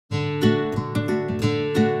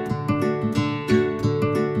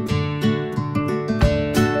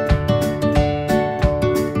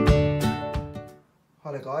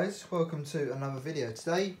guys, welcome to another video.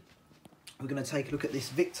 Today we're going to take a look at this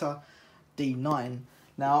Victor D9.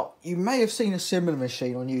 Now you may have seen a similar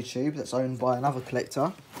machine on YouTube that's owned by another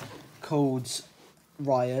collector called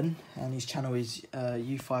Ryan, and his channel is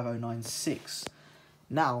U5096.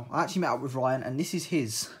 Now I actually met up with Ryan and this is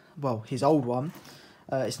his old one.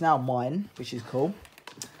 It's now mine, which is cool.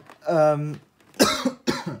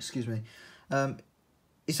 Excuse me.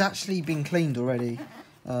 It's actually been cleaned already.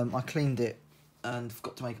 I cleaned it and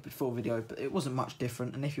forgot to make a before video, but it wasn't much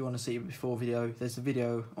different. And if you want to see a before video, there's a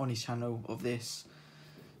video on his channel of this,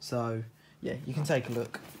 so yeah, you can take a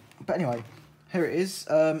look. But anyway, here it is.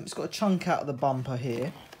 It's got a chunk out of the bumper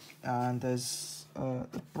here, and there's the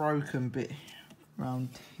broken bit around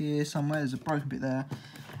here somewhere. There's a broken bit there,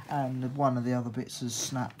 and one of the other bits has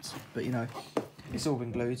snapped, but you know, it's all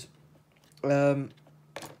been glued.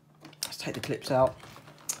 Let's take the clips out.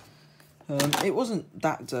 It wasn't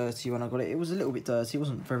that dirty when I got it. It was a little bit dirty. It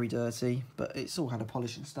wasn't very dirty, but it's all had a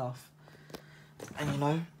polish and stuff. And you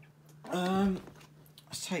know,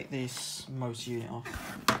 let's take this motor unit off.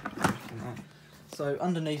 So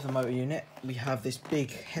underneath the motor unit, we have this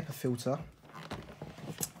big HEPA filter.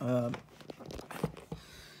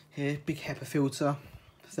 Here, big HEPA filter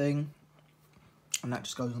thing, and that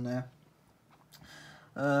just goes on there.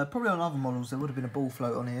 Probably on other models there would have been a ball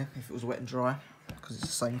float on here if it was wet and dry, because it's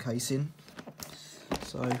the same casing.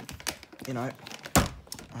 So, you know,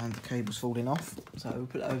 and the cable's falling off, so we'll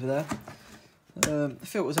put it over there. The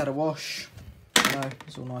filter's had a wash, you know,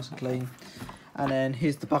 it's all nice and clean. And then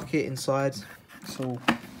here's the bucket inside, it's all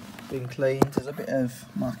been cleaned. There's a bit of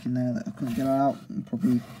muck in there that I couldn't get out, and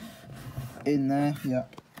probably in there, yeah.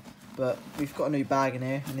 But we've got a new bag in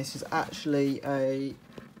here, and this is actually a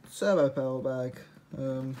turbo power bag,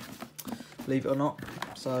 believe it or not.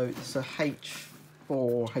 So it's a H4,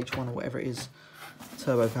 H1 or whatever it is,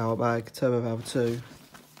 turbo power bag, turbo power 2.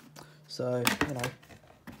 So, you know,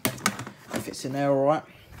 it fits in there alright.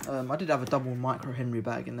 I did have a double micro Henry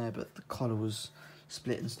bag in there, but the collar was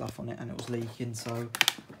split and stuff on it and it was leaking, so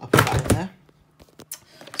I put that in there.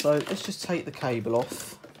 So let's just take the cable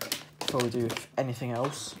off before we do anything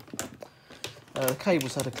else. The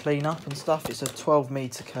cable's had a clean up and stuff. It's a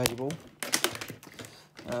 12-metre cable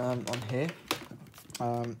on here.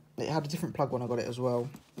 It had a different plug when I got it as well.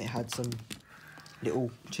 It had some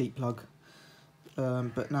little cheap plug,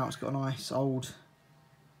 but now it's got a nice old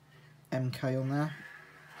MK on there.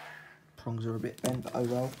 Prongs are a bit bent, but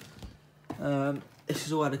oh well. This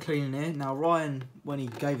is all had a clean in here. Now Ryan, when he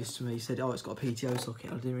gave this to me, he said, oh, it's got a PTO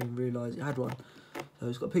socket. I didn't even realise it had one. So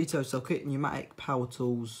it's got a PTO socket, pneumatic power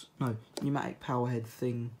tools, no, pneumatic power head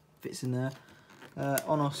thing fits in there.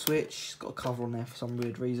 On-off switch, it's got a cover on there for some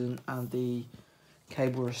weird reason, and the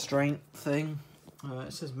cable restraint thing.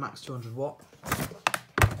 It says max 200 watt.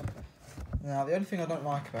 Now the only thing I don't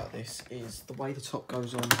like about this is the way the top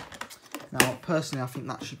goes on. Now personally I think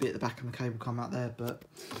that should be at the back and the cable come out there, but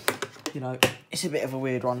you know, it's a bit of a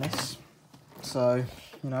weird one this. So,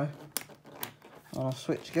 you know, on-off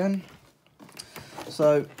switch again.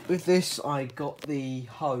 So with this I got the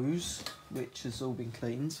hose, which has all been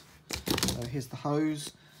cleaned. So here's the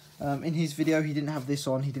hose. In his video he didn't have this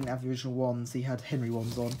on, he didn't have the original ones, he had Henry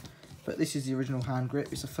ones on. But this is the original hand grip,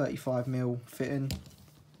 it's a 35mm fitting.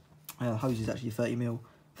 The hose is actually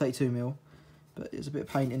 32mm, but there's a bit of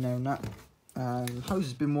paint in there and that. The hose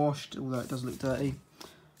has been washed, although it does look dirty.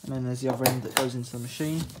 And then there's the other end that goes into the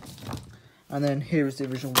machine. And then here is the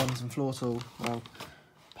original ones and floor tool, well,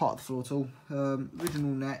 part of the floor tool. Original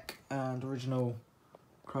neck and original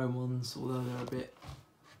chrome ones, although they're a bit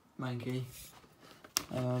manky.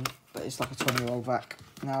 But it's like a 20-year-old vac.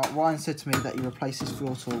 Now Ryan said to me that he replaced his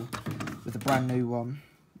floor tool with a brand new one,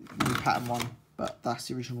 new pattern one, but that's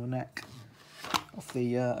the original neck of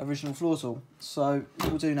the original floor tool. So what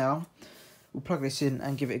we'll do now, we'll plug this in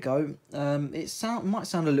and give it a go. It might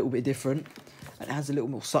sound a little bit different, and it has a little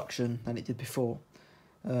more suction than it did before.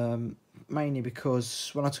 Mainly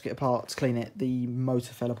because when I took it apart to clean it, the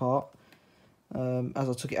motor fell apart. As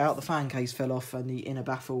I took it out, the fan case fell off and the inner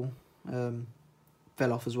baffle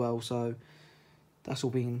fell off as well, so that's all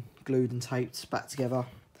been glued and taped back together.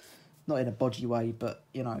 Not in a bodgy way, but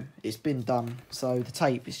you know, it's been done. So the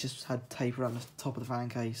tape, it's just had tape around the top of the fan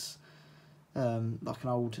case, like an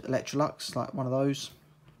old Electrolux, like one of those.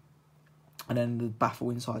 And then the baffle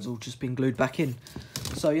inside's all just been glued back in.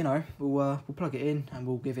 So you know, we'll plug it in and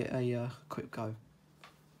we'll give it a quick go.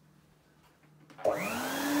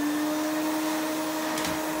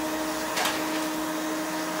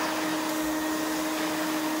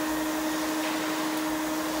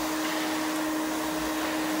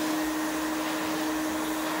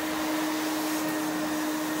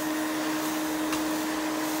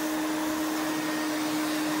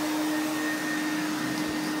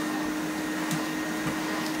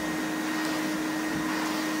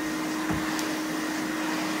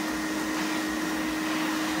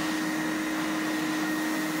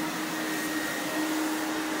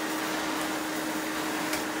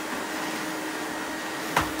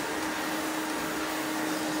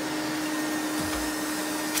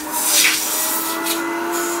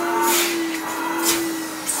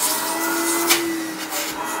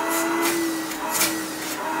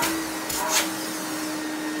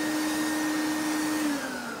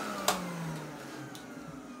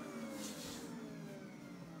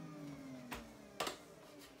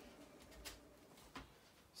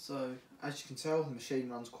 So as you can tell, the machine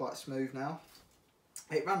runs quite smooth now.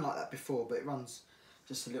 It ran like that before, but it runs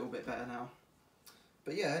just a little bit better now.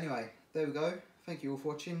 But yeah, anyway, there we go. Thank you all for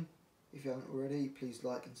watching. If you haven't already, please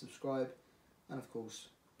like and subscribe. And of course,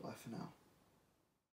 bye for now.